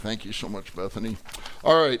Thank you so much, Bethany.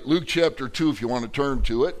 All right, Luke chapter 2, if you want to turn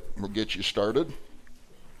to it, we'll get you started.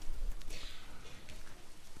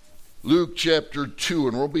 Luke chapter 2,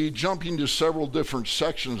 and we'll be jumping to several different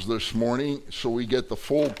sections this morning so we get the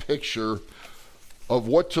full picture of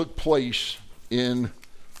what took place in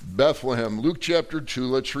Bethlehem. Luke chapter 2,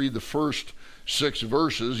 let's read the first 6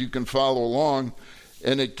 verses. You can follow along.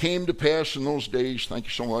 And it came to pass in those days, thank you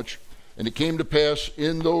so much, and it came to pass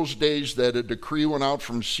in those days that a decree went out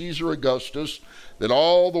from Caesar Augustus that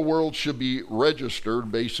all the world should be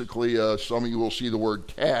registered. Basically, some of you will see the word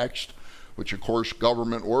taxed, which of course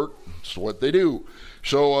government work. It's what they do.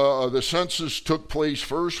 So the census took place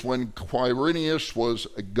first when Quirinius was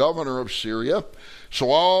a governor of Syria.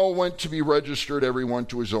 So all went to be registered, everyone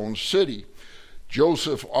to his own city.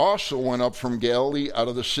 Joseph also went up from Galilee out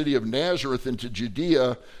of the city of Nazareth into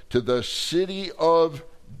Judea to the city of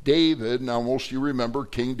David. Now, most of you remember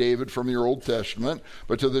King David from your Old Testament,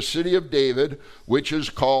 but to the city of David, which is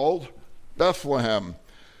called Bethlehem,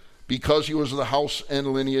 because he was of the house and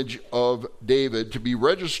lineage of David, to be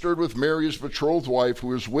registered with Mary, his betrothed wife, who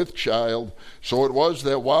was with child. So it was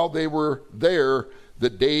that while they were there, the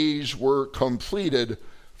days were completed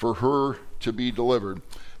for her to be delivered.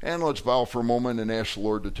 And let's bow for a moment and ask the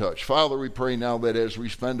Lord to touch. Father, we pray now that as we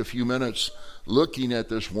spend a few minutes looking at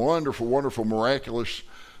this wonderful, wonderful, miraculous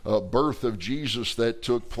birth of Jesus that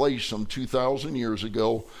took place some 2,000 years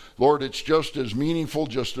ago, Lord, it's just as meaningful,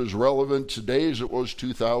 just as relevant today as it was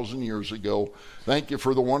 2,000 years ago. Thank you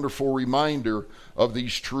for the wonderful reminder of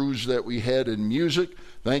these truths that we had in music.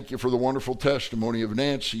 Thank you for the wonderful testimony of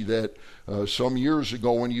Nancy that some years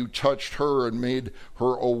ago when you touched her and made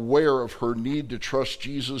her aware of her need to trust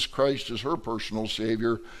Jesus Christ as her personal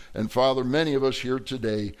Savior. And Father, many of us here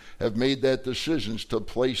today have made that decision to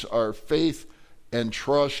place our faith and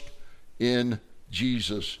trust in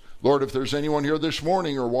Jesus. Lord, if there's anyone here this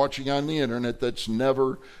morning or watching on the internet that's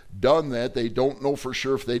never done that, they don't know for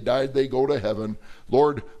sure if they died, they go to heaven.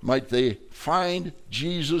 Lord, might they find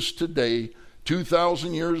Jesus today,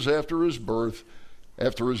 2,000 years after his birth,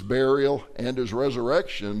 after his burial and his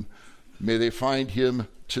resurrection. May they find him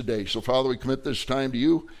today. So, Father, we commit this time to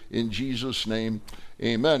you in Jesus' name.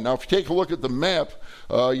 Amen. Now, if you take a look at the map,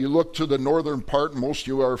 you look to the northern part, and most of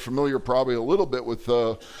you are familiar probably a little bit with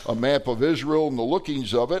a map of Israel and the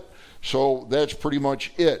lookings of it. So that's pretty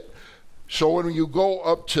much it. So when you go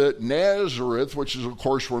up to Nazareth, which is, of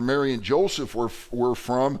course, where Mary and Joseph were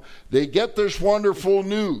from, they get this wonderful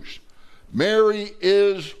news. Mary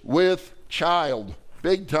is with child,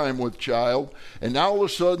 big time with child. And now all of a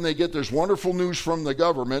sudden they get this wonderful news from the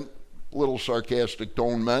government, little sarcastic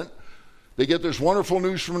tone meant. They get this wonderful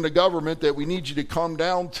news from the government that we need you to come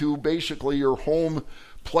down to basically your home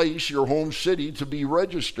place, your home city, to be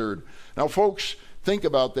registered. Now, folks, think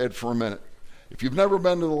about that for a minute. If you've never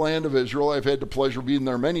been to the land of Israel, I've had the pleasure of being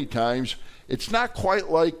there many times. It's not quite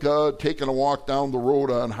like taking a walk down the road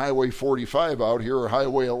on Highway 45 out here, or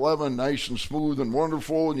Highway 11, nice and smooth and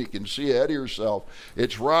wonderful, and you can see ahead of yourself.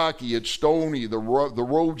 It's rocky, it's stony, the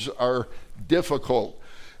roads are difficult.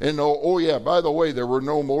 And oh yeah, by the way, there were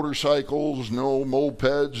no motorcycles, no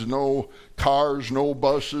mopeds, no cars, no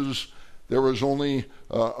buses. There was only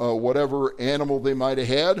whatever animal they might have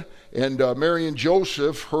had. And Mary and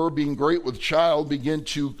Joseph, her being great with child, begin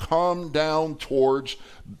to come down towards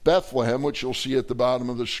Bethlehem, which you'll see at the bottom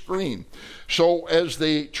of the screen. So as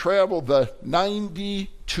they travel the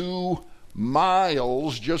 92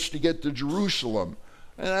 miles just to get to Jerusalem,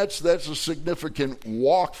 and that's a significant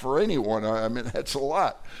walk for anyone. I mean, that's a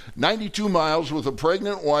lot. 92 miles with a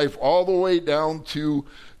pregnant wife all the way down to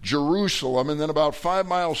Jerusalem, and then about 5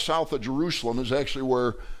 miles south of Jerusalem is actually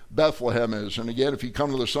where Bethlehem is. And again, if you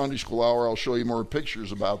come to the Sunday school hour, I'll show you more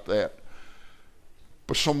pictures about that.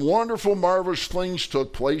 But some wonderful, marvelous things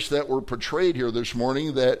took place that were portrayed here this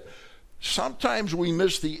morning that sometimes we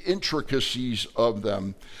miss the intricacies of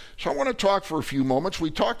them. So I want to talk for a few moments.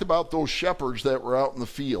 We talked about those shepherds that were out in the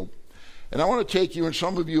field. And I want to take you, and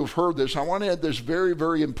some of you have heard this, I want to add this very,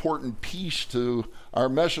 very important piece to our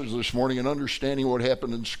message this morning in understanding what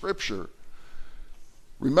happened in Scripture.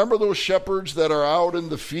 Remember those shepherds that are out in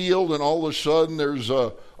the field and all of a sudden there's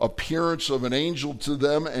an appearance of an angel to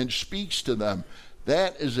them and speaks to them.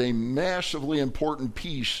 That is a massively important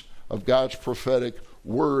piece of God's prophetic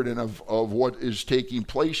word and of what is taking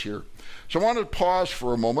place here. So I want to pause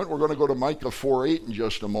for a moment. We're going to go to Micah 4:8 in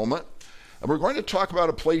just a moment. And we're going to talk about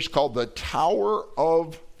a place called the Tower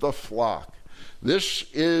of the Flock. This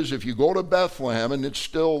is, if you go to Bethlehem, and it's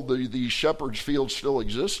still, the shepherd's fields still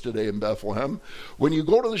exist today in Bethlehem. When you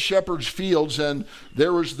go to the shepherd's fields, and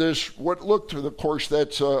there was this, what looked, of course,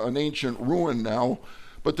 that's an ancient ruin now,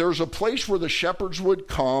 But there's a place where the shepherds would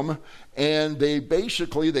come, and they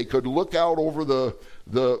could look out over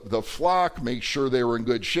the flock, make sure they were in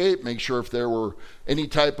good shape, make sure if there were any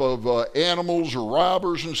type of animals or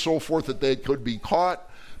robbers and so forth that they could be caught.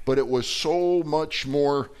 But it was so much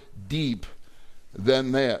more deep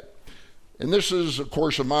than that. And this is, of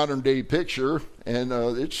course, a modern-day picture, and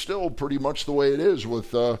it's still pretty much the way it is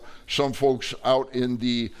with some folks out in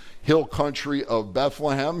the hill country of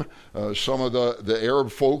Bethlehem. Some of the Arab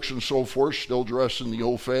folks and so forth still dressed in the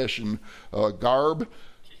old-fashioned garb.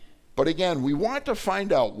 But again, we want to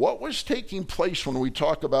find out what was taking place when we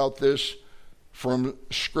talk about this from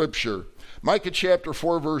Scripture. Micah chapter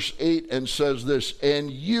 4, verse 8, and says this, "And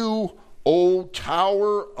you, O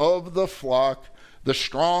tower of the flock, the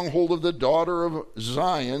stronghold of the daughter of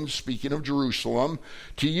Zion," speaking of Jerusalem,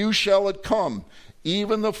 "to you shall it come,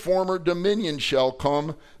 even the former dominion shall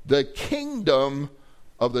come, the kingdom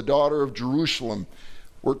of the daughter of Jerusalem."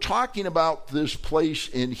 We're talking about this place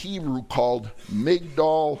in Hebrew called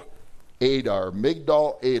Migdal Adar.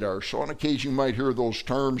 Migdal Adar. So on occasion you might hear those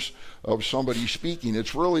terms of somebody speaking.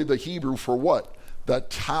 It's really the Hebrew for what? The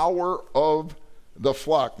tower of the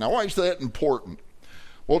flock. Now, why is that important?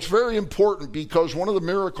 Well, it's very important because one of the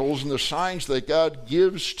miracles and the signs that God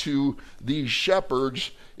gives to these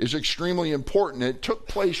shepherds is extremely important. It took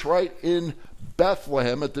place right in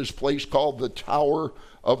Bethlehem at this place called the Tower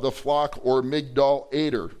of the Flock, or Migdal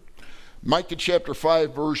Adar. Micah chapter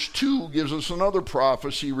 5 verse 2 gives us another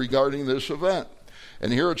prophecy regarding this event.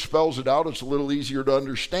 And here it spells it out. It's a little easier to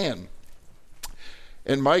understand.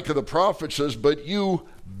 And Micah the prophet says, "But you,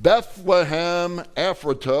 Bethlehem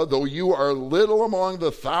Ephratah, though you are little among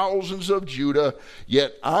the thousands of Judah,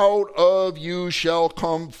 yet out of you shall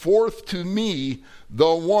come forth to me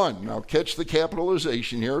the one." Now catch the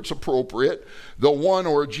capitalization here, it's appropriate. "The one,"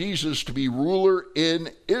 or Jesus, "to be ruler in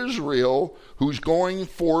Israel, whose going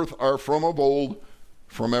forth are from of old,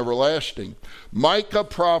 from everlasting." Micah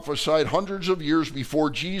prophesied hundreds of years before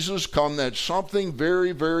Jesus come that something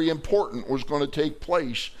very, very important was going to take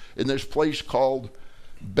place in this place called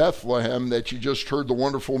Bethlehem that you just heard the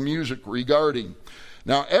wonderful music regarding.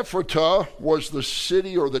 Now, Ephratah was the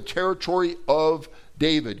city or the territory of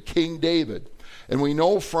David, King David. And we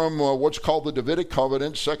know from what's called the Davidic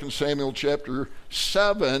covenant, 2 Samuel chapter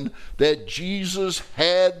 7, that Jesus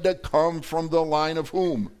had to come from the line of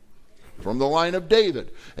whom? From the line of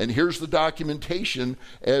David. And here's the documentation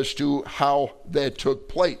as to how that took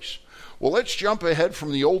place. Well, let's jump ahead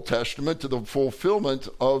from the Old Testament to the fulfillment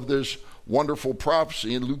of this wonderful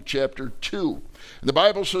prophecy in Luke chapter 2. And the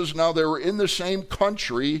Bible says, "Now there were in the same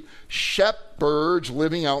country shepherds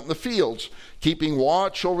living out in the fields, keeping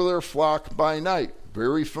watch over their flock by night."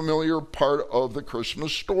 Very familiar part of the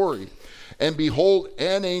Christmas story. "And behold,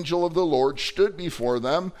 an angel of the Lord stood before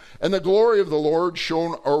them, and the glory of the Lord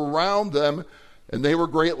shone around them, and they were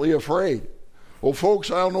greatly afraid." Well,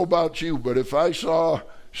 folks, I don't know about you, but if I saw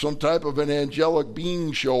some type of an angelic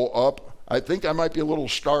being show up, I think I might be a little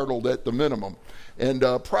startled at the minimum. And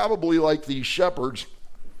probably like these shepherds,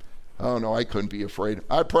 I don't know, I couldn't be afraid.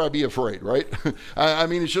 I'd probably be afraid, right? I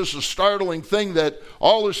mean, it's just a startling thing that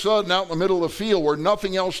all of a sudden out in the middle of the field where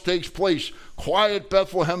nothing else takes place, quiet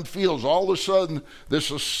Bethlehem fields, all of a sudden this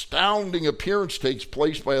astounding appearance takes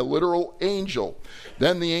place by a literal angel.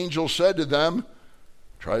 "Then the angel said to them,"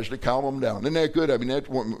 tries to calm them down. Isn't that good? I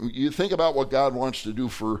mean, you think about what God wants to do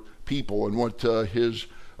for people and what his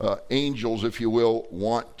angels, if you will,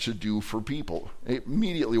 want to do for people.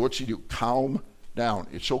 Immediately, what's he do? Calm down.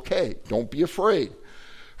 It's okay. Don't be afraid.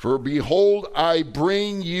 "For behold, I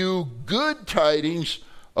bring you good tidings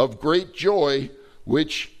of great joy,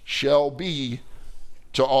 which shall be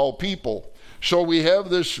to all people." So we have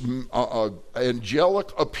this angelic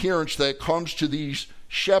appearance that comes to these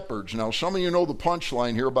shepherds. Now, some of you know the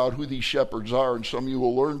punchline here about who these shepherds are, and some of you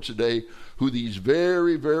will learn today who these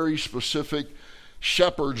very, very specific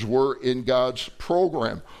shepherds were in God's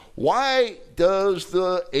program. Why does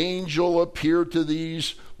the angel appear to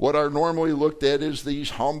these, what are normally looked at as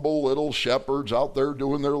these humble little shepherds out there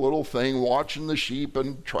doing their little thing, watching the sheep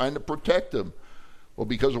and trying to protect them? Well,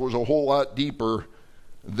 because it was a whole lot deeper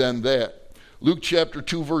than that. Luke chapter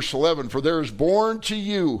 2, verse 11, "For there is born to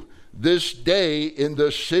you this day in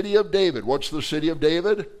the city of David." What's the city of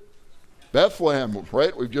David? Bethlehem,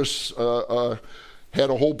 right? We've just had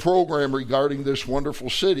a whole program regarding this wonderful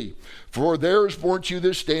city. "For there is born to you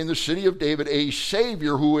this day in the city of David a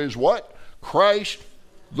Savior who is" what? Christ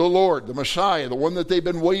the Lord, the Messiah, the one that they've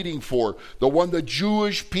been waiting for, the one the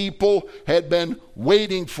Jewish people had been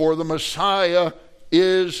waiting for. The Messiah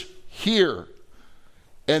is here.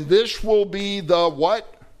 "And this will be the"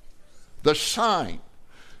 what? "The sign."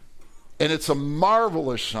 And it's a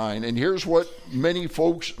marvelous sign. And here's what many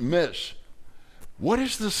folks miss. What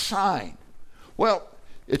is the sign? Well,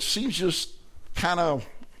 it seems just kind of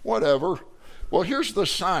whatever. Well, here's the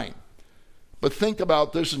sign. But think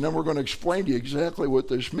about this, and then we're going to explain to you exactly what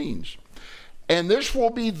this means. And this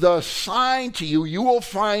will be the sign to you. You will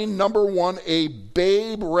find, number one, a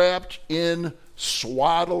babe wrapped in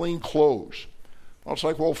swaddling clothes. Well, it's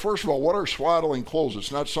like, well, first of all, what are swaddling clothes?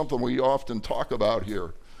 It's not something we often talk about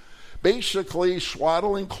here. Basically,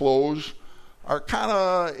 swaddling clothes are kind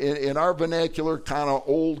of, in our vernacular, kind of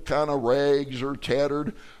old kind of rags or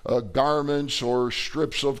tattered garments or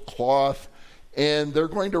strips of cloth. And they're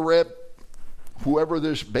going to wrap whoever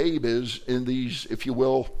this babe is in these, if you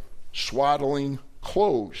will, swaddling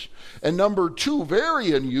clothes. And number two,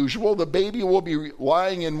 very unusual, the baby will be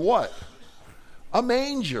lying in what? A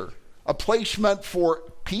manger. A place meant for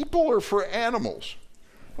people or for animals?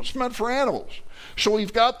 It's meant for animals. So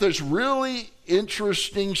we've got this really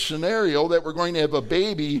interesting scenario that we're going to have a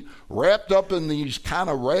baby wrapped up in these kind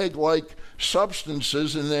of rag-like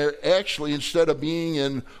substances, and they're actually, instead of being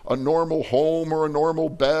in a normal home or a normal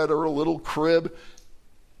bed or a little crib,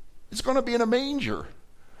 it's going to be in a manger.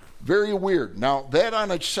 Very weird. Now, that on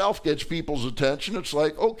itself gets people's attention. It's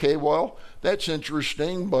like, okay, well, that's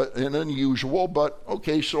interesting and unusual, but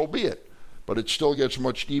okay, so be it. But it still gets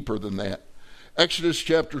much deeper than that. Exodus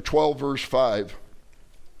chapter 12, verse 5.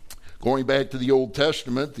 Going back to the Old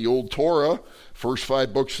Testament, the Old Torah, first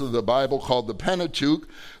 5 books of the Bible called the Pentateuch,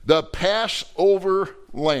 the Passover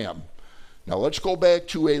lamb. Now let's go back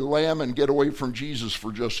to a lamb and get away from Jesus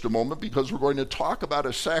for just a moment, because we're going to talk about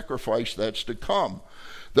a sacrifice that's to come.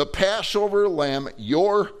 The Passover lamb,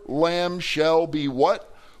 your lamb shall be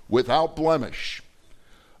what? Without blemish.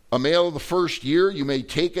 A male of the first year, you may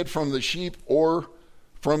take it from the sheep or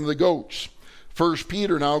from the goats. 1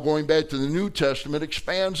 Peter, now going back to the New Testament,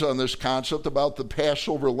 expands on this concept about the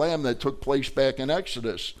Passover lamb that took place back in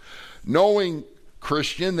Exodus. Knowing,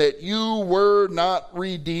 Christian, that you were not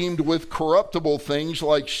redeemed with corruptible things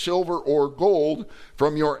like silver or gold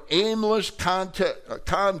from your aimless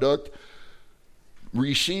conduct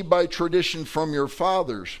received by tradition from your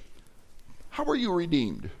fathers. How are you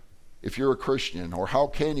redeemed if you're a Christian? Or how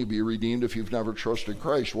can you be redeemed if you've never trusted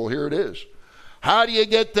Christ? Well, here it is. How do you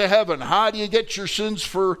get to heaven? How do you get your sins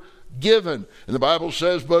forgiven? And the Bible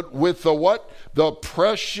says, but with the what? The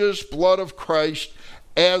precious blood of Christ,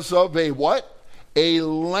 as of a what? A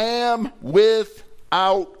lamb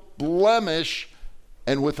without blemish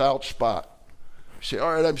and without spot. You say,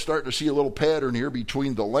 all right, I'm starting to see a little pattern here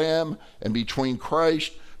between the lamb and between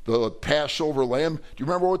Christ, the Passover lamb. Do you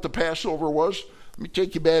remember what the Passover was? Let me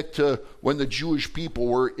take you back to when the Jewish people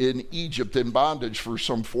were in Egypt in bondage for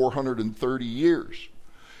some 430 years.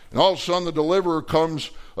 And all of a sudden the deliverer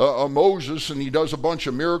comes, Moses, and he does a bunch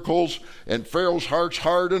of miracles, and Pharaoh's heart's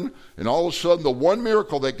hardened, and all of a sudden the one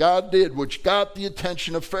miracle that God did, which got the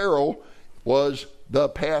attention of Pharaoh, was the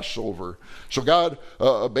Passover. So God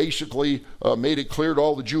basically made it clear to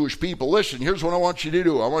all the Jewish people, listen, here's what I want you to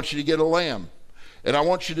do. I want you to get a lamb. And I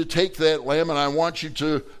want you to take that lamb and I want you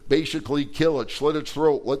to basically kill it, slit its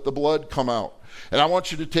throat, let the blood come out. And I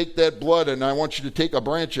want you to take that blood and I want you to take a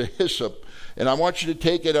branch of hyssop and I want you to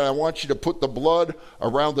take it and I want you to put the blood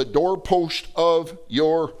around the doorpost of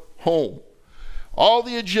your home. All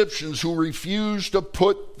the Egyptians who refused to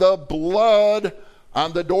put the blood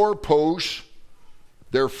on the doorpost,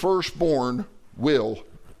 their firstborn will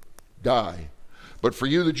die. But for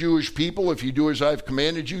you, the Jewish people, if you do as I've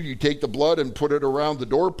commanded you, you take the blood and put it around the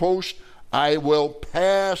doorpost, I will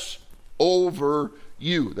pass over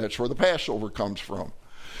you. That's where the Passover comes from.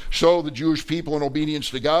 So the Jewish people, in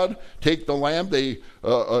obedience to God, take the lamb, they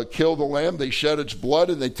kill the lamb, they shed its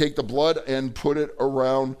blood, and they take the blood and put it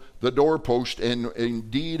around the doorpost. And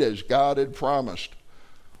indeed, as God had promised,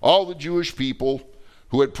 all the Jewish people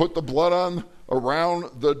who had put the blood on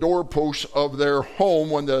around the doorposts of their home,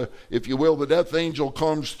 when the, if you will, the death angel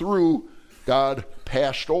comes through, God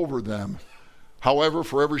passed over them. However,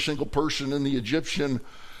 for every single person in the Egyptian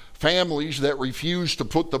families that refused to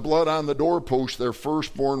put the blood on the doorpost, their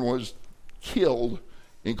firstborn was killed,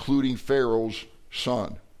 including Pharaoh's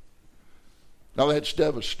son. Now that's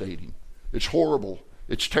devastating. It's horrible.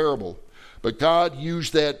 It's terrible. But God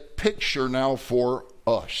used that picture now for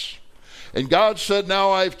us. And God said,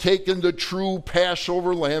 now I've taken the true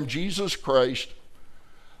Passover lamb, Jesus Christ.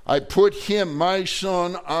 I put him, my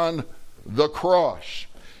son, on the cross.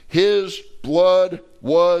 His blood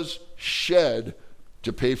was shed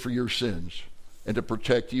to pay for your sins and to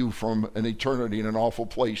protect you from an eternity in an awful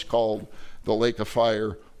place called the lake of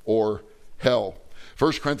fire or hell.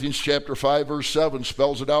 1 Corinthians chapter 5, verse 7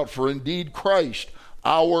 spells it out. For indeed Christ,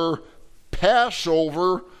 our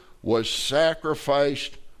Passover was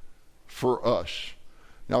sacrificed for us.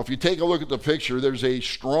 Now, if you take a look at the picture, there's a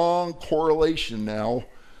strong correlation now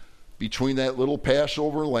between that little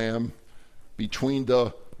Passover lamb, between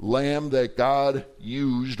the lamb that God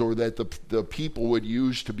used or that the people would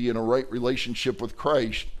use to be in a right relationship with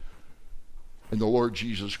Christ, and the Lord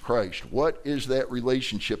Jesus Christ. What is that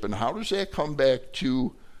relationship, and how does that come back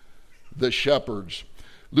to the shepherds?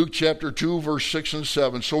 Luke chapter 2, verse 6 and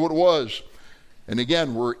 7. So it was, and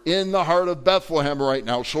again, we're in the heart of Bethlehem right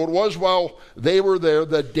now. So it was while they were there,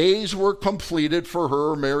 the days were completed for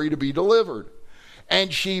her, Mary, to be delivered.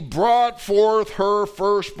 And she brought forth her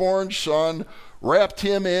firstborn son, wrapped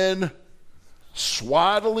him in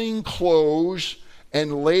swaddling clothes,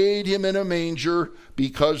 and laid him in a manger,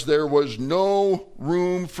 because there was no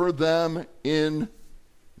room for them in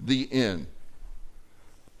the inn.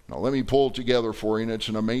 Now let me pull it together for you, and it's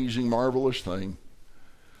an amazing, marvelous thing.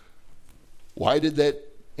 Why did that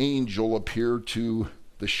angel appear to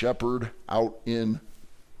the shepherd out in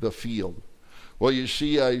the field? Well, you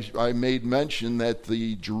see, I made mention that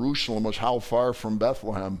the Jerusalem was how far from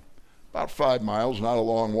Bethlehem? About 5 miles, not a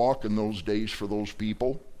long walk in those days for those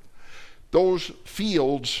people. Those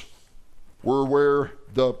fields were where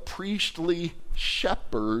the priestly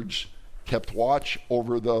shepherds kept watch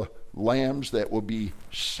over the lambs that would be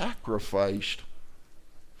sacrificed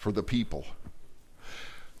for the people.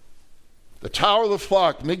 The tower of the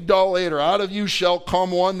flock, Migdal Eder, out of you shall come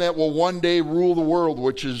one that will one day rule the world,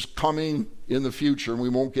 which is coming in the future, and we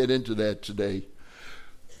won't get into that today.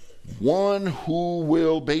 One who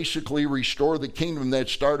will basically restore the kingdom that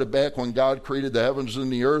started back when God created the heavens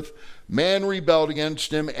and the earth. Man rebelled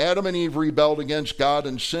against him. Adam and Eve rebelled against God,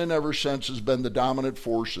 and sin ever since has been the dominant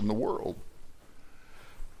force in the world.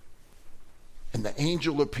 And the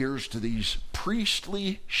angel appears to these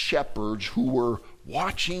priestly shepherds who were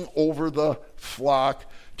watching over the flock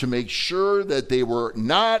to make sure that they were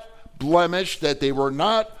not blemished, that they were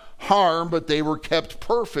not harmed, but they were kept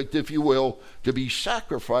perfect, if you will, to be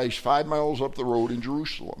sacrificed 5 miles up the road in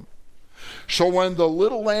Jerusalem. So when the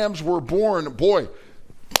little lambs were born, boy,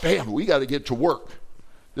 bam, we got to get to work.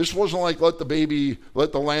 This wasn't like let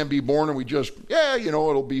the lamb be born and we just,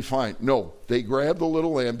 it'll be fine. No, they grab the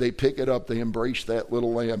little lamb, they pick it up, they embrace that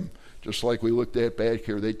little lamb, just like we looked at back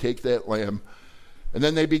here. They take that lamb, and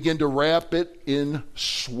then they begin to wrap it in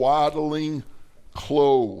swaddling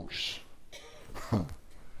clothes.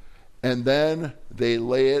 And then they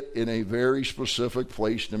lay it in a very specific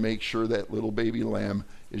place to make sure that little baby lamb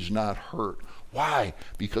is not hurt. Why?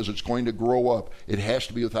 Because it's going to grow up. It has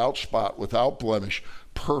to be without spot, without blemish,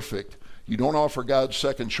 perfect. You don't offer God's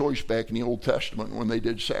second choice back in the Old Testament when they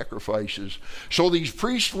did sacrifices. So these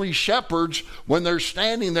priestly shepherds, when they're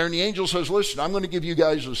standing there and the angel says, listen, I'm going to give you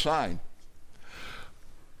guys a sign.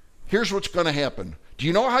 Here's what's going to happen. Do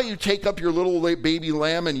you know how you take up your little baby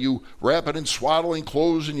lamb and you wrap it in swaddling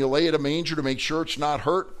clothes and you lay it in a manger to make sure it's not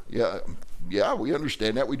hurt? Yeah, we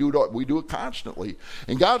understand that. We do it constantly.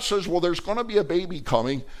 And God says, well, there's going to be a baby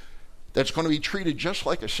coming that's going to be treated just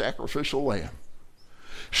like a sacrificial lamb.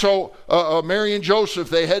 So Mary and Joseph,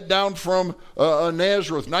 they head down from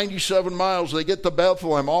Nazareth, 97 miles. They get to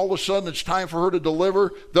Bethlehem. All of a sudden, it's time for her to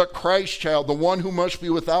deliver the Christ child, the one who must be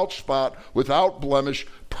without spot, without blemish,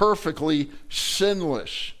 perfectly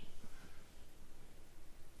sinless.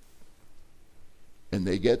 And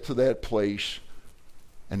they get to that place,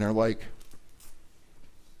 and they're like,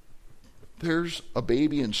 there's a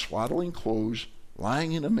baby in swaddling clothes,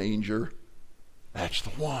 lying in a manger. That's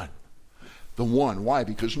the one. The one. Why?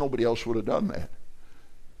 Because nobody else would have done that.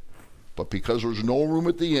 But because there's no room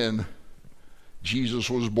at the inn, Jesus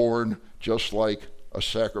was born just like a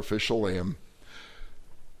sacrificial lamb.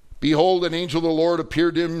 Behold, an angel of the Lord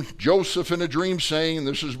appeared to Joseph in a dream, saying, and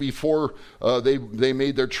this is before they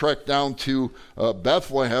made their trek down to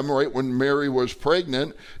Bethlehem, right when Mary was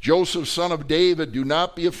pregnant. Joseph, son of David, do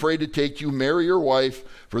not be afraid to take you Mary, your wife,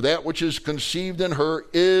 for that which is conceived in her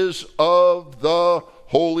is of the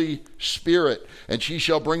Holy Spirit. And she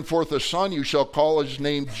shall bring forth a son, you shall call his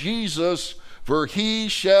name Jesus, for he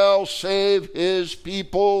shall save his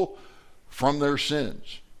people from their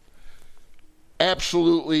sins.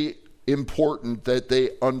 Absolutely important that they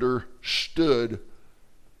understood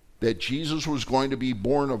that Jesus was going to be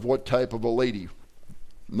born of what type of a lady?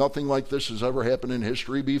 Nothing like this has ever happened in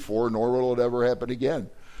history before, nor will it ever happen again.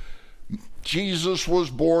 Jesus was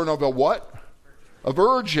born of a what? A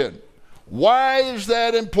virgin. Why is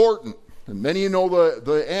that important? And many of you know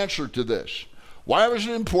the answer to this. Why was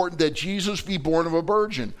it important that Jesus be born of a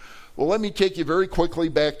virgin? Well, let me take you very quickly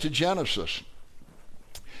back to Genesis.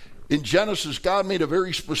 In Genesis, God made a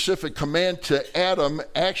very specific command to Adam,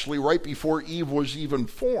 actually right before Eve was even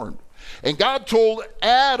formed. And God told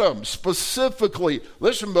Adam specifically,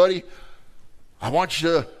 listen, buddy, I want you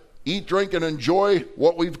to eat, drink, and enjoy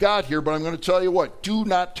what we've got here, but I'm going to tell you what, do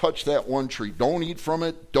not touch that one tree. Don't eat from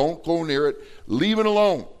it. Don't go near it. Leave it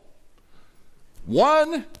alone.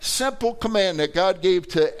 One simple command that God gave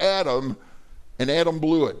to Adam, and Adam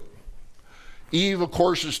blew it. Eve, of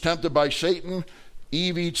course, is tempted by Satan.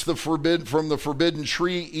 Eve eats from the forbidden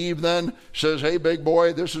tree. Eve then says, hey, big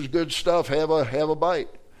boy, this is good stuff. Have a bite.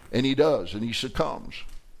 And he does, and he succumbs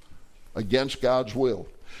against God's will.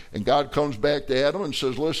 And God comes back to Adam and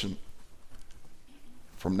says, listen,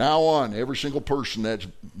 from now on, every single person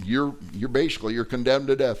you're condemned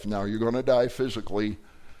to death now. You're going to die physically.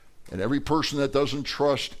 And every person that doesn't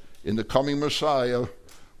trust in the coming Messiah,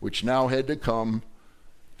 which now had to come,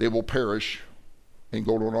 they will perish and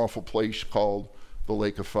go to an awful place called the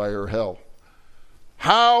lake of fire, hell.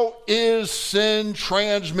 How is sin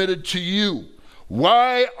transmitted to you?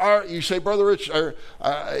 Why are you say, Brother Rich,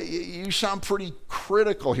 you sound pretty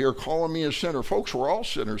critical here, calling me a sinner. Folks, we're all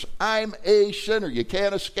sinners. I'm a sinner. You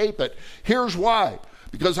can't escape it. Here's why.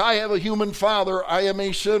 Because I have a human father, I am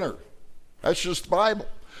a sinner. That's just the Bible.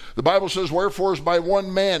 The Bible says, wherefore is by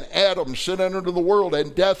one man, Adam, sin entered into the world,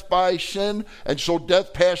 and death by sin, and so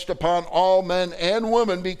death passed upon all men and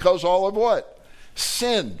women, because all have what?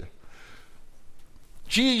 Sinned.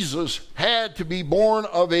 Jesus had to be born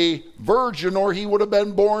of a virgin, or he would have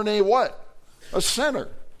been born a what? A sinner.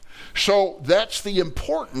 So that's the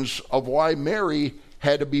importance of why Mary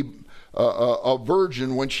had to be a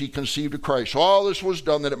virgin when she conceived of Christ. So all this was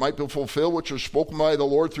done that it might be fulfilled, which was spoken by the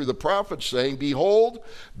Lord through the prophets, saying, behold,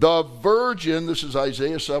 the virgin, this is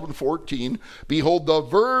Isaiah 7:14, behold, the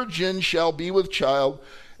virgin shall be with child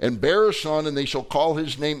and bear a son, and they shall call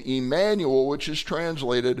his name Emmanuel, which is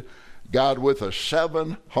translated God with us.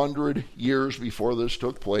 700 years before this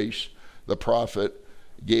took place, the prophet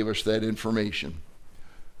gave us that information.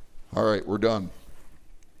 All right, we're done.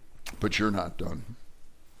 But you're not done.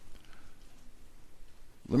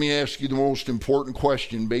 Let me ask you the most important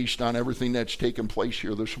question based on everything that's taken place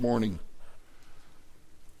here this morning.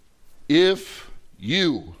 If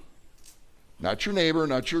you, not your neighbor,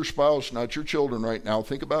 not your spouse, not your children right now,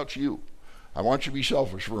 think about you. I want you to be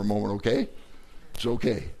selfish for a moment, okay? It's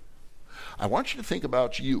okay. I want you to think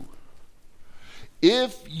about you.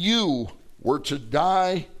 If you were to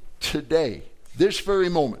die today, this very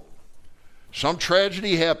moment, some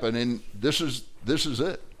tragedy happened, and this is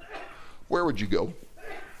it, where would you go?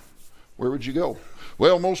 Where would you go?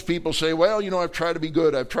 Well, most people say, well, I've tried to be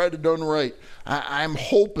good. I've tried to do right. I'm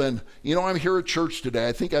hoping, I'm here at church today.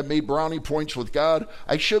 I think I've made brownie points with God.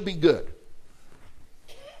 I should be good.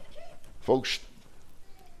 Folks,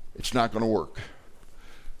 it's not going to work.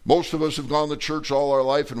 Most of us have gone to church all our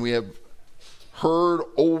life, and we have heard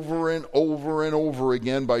over and over and over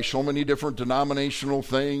again by so many different denominational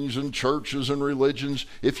things and churches and religions,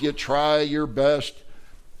 if you try your best,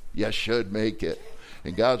 you should make it.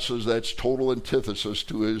 And God says that's total antithesis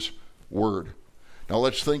to his word. Now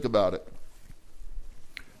let's think about it.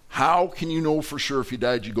 How can you know for sure if you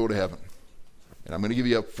died you go to heaven? And I'm going to give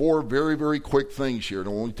you 4 very, very quick things here.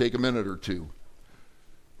 It'll only take a minute or two.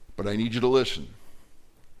 But I need you to listen.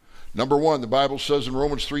 Number 1, the Bible says in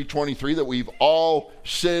Romans 3:23 that we've all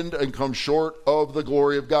sinned and come short of the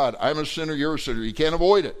glory of God. I'm a sinner, you're a sinner. You can't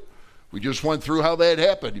avoid it. We just went through how that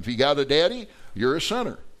happened. If you got a daddy, you're a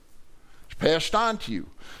sinner. Passed on to you.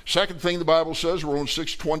 Second thing the Bible says, Romans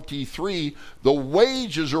 6:23, the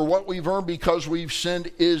wages or what we've earned because we've sinned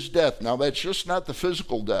is death. Now that's just not the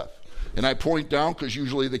physical death. And I point down because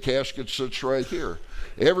usually the casket sits right here.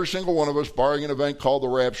 Every single one of us, barring an event called the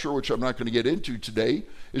rapture, which I'm not going to get into today,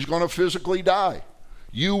 is going to physically die.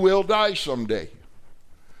 You will die someday.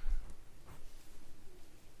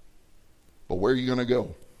 But where are you going to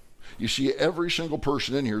go? You see, every single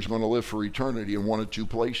person in here is going to live for eternity in one of 2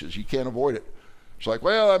 places. You can't avoid it. It's like,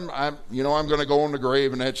 well, I'm going to go in the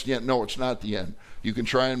grave and that's the end. No, it's not the end. You can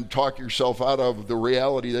try and talk yourself out of the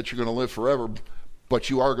reality that you're going to live forever, but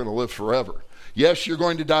you are going to live forever. Yes, you're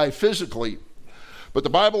going to die physically, but the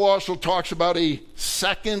Bible also talks about a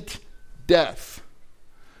second death.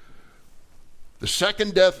 The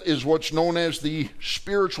second death is what's known as the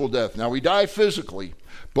spiritual death. Now, we die physically,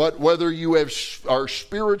 but whether you are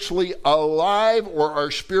spiritually alive or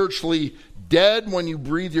are spiritually dead when you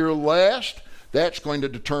breathe your last, that's going to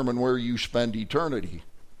determine where you spend eternity.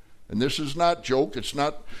 And this is not joke. It's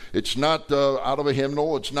not out of a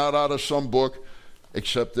hymnal. It's not out of some book,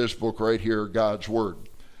 except this book right here, God's Word.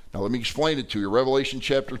 Now let me explain it to you. Revelation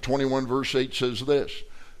chapter 21, verse 8 says this.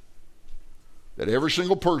 that every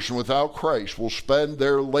single person without Christ will spend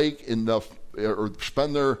their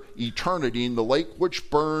spend their eternity in the lake which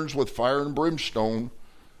burns with fire and brimstone,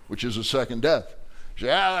 which is the second death. You say,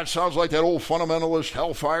 that sounds like that old fundamentalist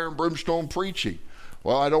hellfire and brimstone preaching.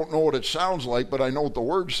 Well, I don't know what it sounds like, but I know what the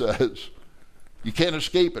Word says. You can't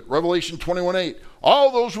escape it. Revelation 21:8.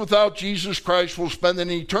 All those without Jesus Christ will spend an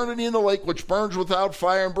eternity in the lake which burns without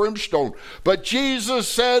fire and brimstone. But Jesus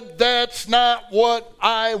said, that's not what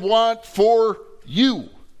I want for you.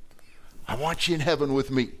 I want you in heaven with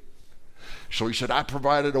me. So he said, I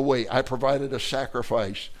provided a way. I provided a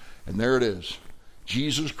sacrifice. And there it is.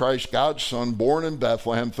 Jesus Christ, God's Son, born in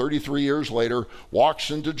Bethlehem, 33 years later, walks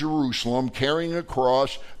into Jerusalem carrying a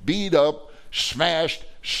cross, beat up, smashed,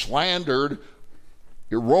 slandered,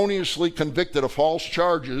 erroneously convicted of false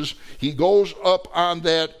charges. He goes up on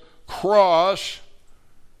that cross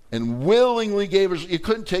and willingly gave his... You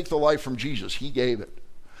couldn't take the life from Jesus. He gave it.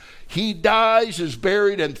 He dies, is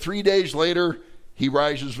buried, and 3 days later, he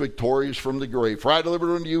rises victorious from the grave. For I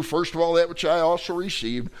delivered unto you, first of all, that which I also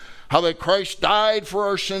received, how that Christ died for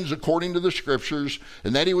our sins according to the Scriptures,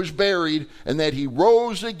 and that he was buried, and that he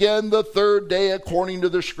rose again the third day according to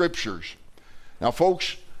the Scriptures. Now,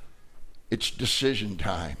 folks, it's decision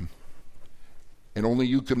time. And only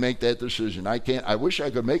you can make that decision. I can't. I wish I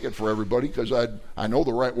could make it for everybody because I know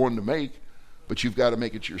the right one to make, but you've got to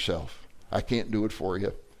make it yourself. I can't do it for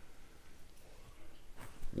you.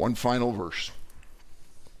 One final verse.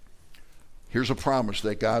 Here's a promise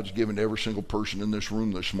that God's given to every single person in this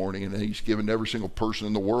room this morning, and he's given to every single person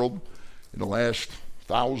in the world in the last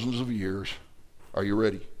thousands of years. Are you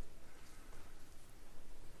ready?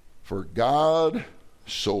 For God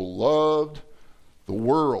so loved the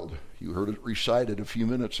world. You heard it recited a few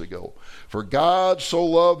minutes ago. For God so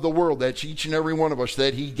loved the world, that's each and every one of us,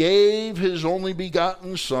 that he gave his only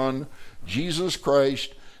begotten Son, Jesus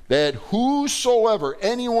Christ, that whosoever,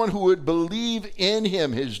 anyone who would believe in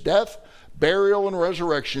him, his death, burial, and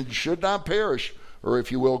resurrection, should not perish, or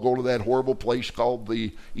if you will, go to that horrible place called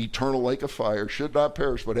the eternal lake of fire, should not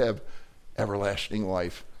perish, but have everlasting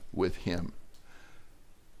life with him.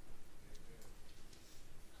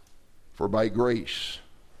 For by grace,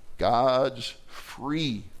 God's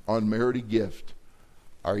free, unmerited gift,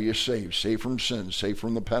 are you saved. Saved from sin, saved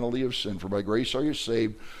from the penalty of sin. For by grace are you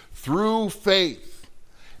saved through faith.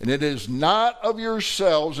 And it is not of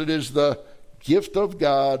yourselves, it is the gift of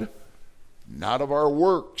God, not of our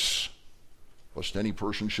works, lest any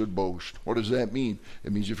person should boast. What does that mean?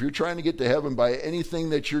 It means if you're trying to get to heaven by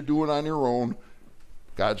anything that you're doing on your own,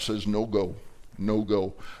 God says no go, no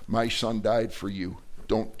go. My Son died for you.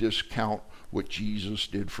 Don't discount what Jesus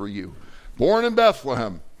did for you. Born in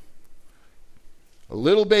Bethlehem, a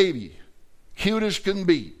little baby, cute as can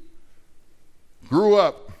be, grew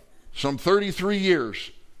up some 33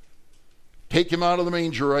 years. Take him out of the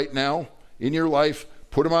manger right now in your life.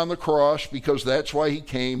 Put him on the cross, because that's why he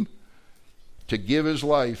came, to give his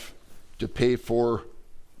life to pay for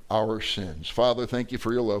our sins. Father, thank you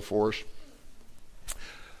for your love for us.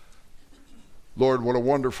 Lord, what a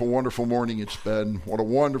wonderful, wonderful morning it's been. What a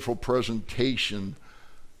wonderful presentation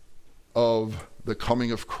of the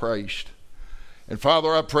coming of Christ. And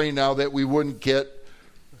Father, I pray now that we wouldn't get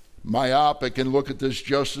myopic and look at this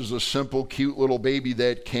just as a simple, cute little baby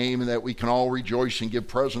that came and that we can all rejoice and give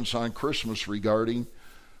presents on Christmas regarding.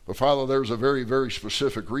 But Father, there's a very, very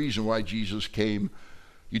specific reason why Jesus came.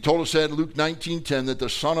 You told us that in Luke 19:10 that the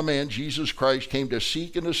Son of Man, Jesus Christ, came to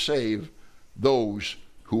seek and to save those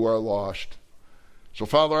who are lost. So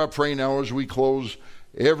Father, I pray now as we close,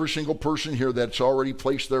 every single person here that's already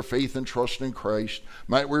placed their faith and trust in Christ,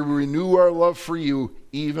 might we renew our love for you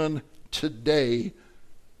even today,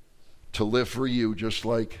 to live for you, just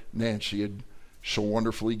like Nancy had so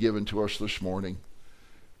wonderfully given to us this morning.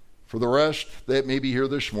 For the rest that may be here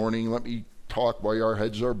this morning, let me talk while our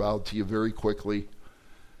heads are bowed to you very quickly.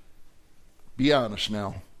 Be honest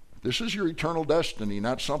now. This is your eternal destiny,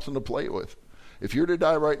 not something to play with. If you're to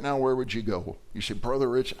die right now, where would you go? You say, Brother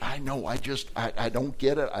Rich, I know, I don't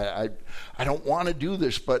get it. I don't want to do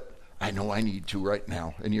this, but I know I need to right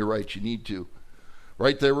now. And you're right, you need to.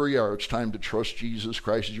 Right there where you are, it's time to trust Jesus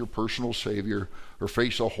Christ as your personal Savior, or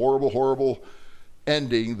face a horrible, horrible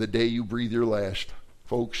ending the day you breathe your last.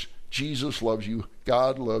 Folks, Jesus loves you.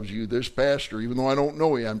 God loves you. This pastor, even though I don't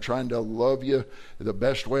know you, I'm trying to love you the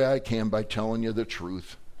best way I can by telling you the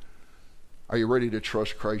truth. Are you ready to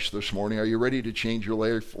trust Christ this morning? Are you ready to change your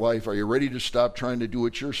life? Are you ready to stop trying to do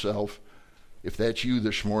it yourself? If that's you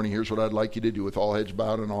this morning, here's what I'd like you to do with all heads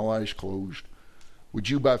bowed and all eyes closed. Would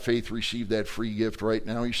you by faith receive that free gift right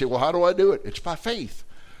now? You say, well, how do I do it? It's by faith.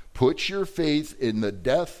 Put your faith in the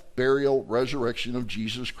death, burial, resurrection of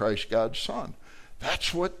Jesus Christ, God's Son.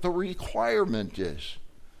 That's what the requirement is.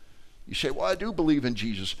 You say, well, I do believe in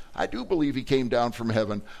Jesus. I do believe he came down from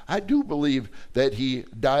heaven. I do believe that he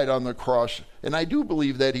died on the cross. And I do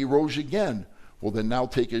believe that he rose again. Well, then now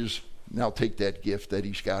take that gift that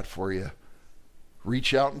he's got for you.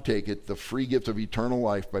 Reach out and take it, the free gift of eternal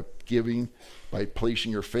life, by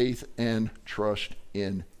placing your faith and trust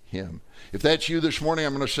in him. If that's you this morning,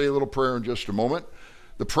 I'm going to say a little prayer in just a moment.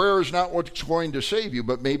 The prayer is not what's going to save you,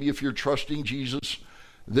 but maybe if you're trusting Jesus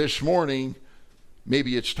this morning,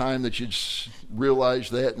 maybe it's time that you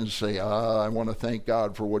realize that and say, I want to thank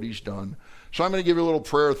God for what he's done. So I'm going to give you a little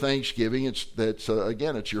prayer of thanksgiving.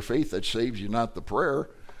 Again, it's your faith that saves you, not the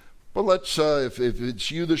prayer. But let's, if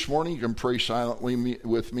it's you this morning, you can pray silently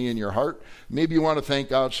with me in your heart. Maybe you want to thank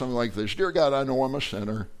God something like this. Dear God, I know I'm a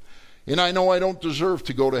sinner, and I know I don't deserve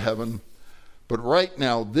to go to heaven. But right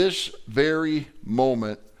now, this very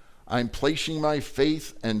moment, I'm placing my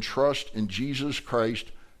faith and trust in Jesus Christ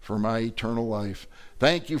for my eternal life.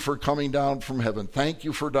 Thank you for coming down from heaven. Thank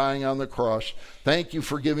you for dying on the cross. Thank you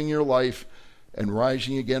for giving your life and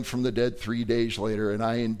rising again from the dead 3 days later. And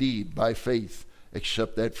I indeed, by faith,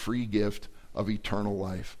 accept that free gift of eternal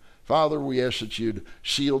life. Father, we ask that you'd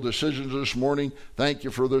seal decisions this morning. Thank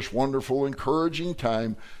you for this wonderful, encouraging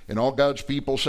time. And all God's people say,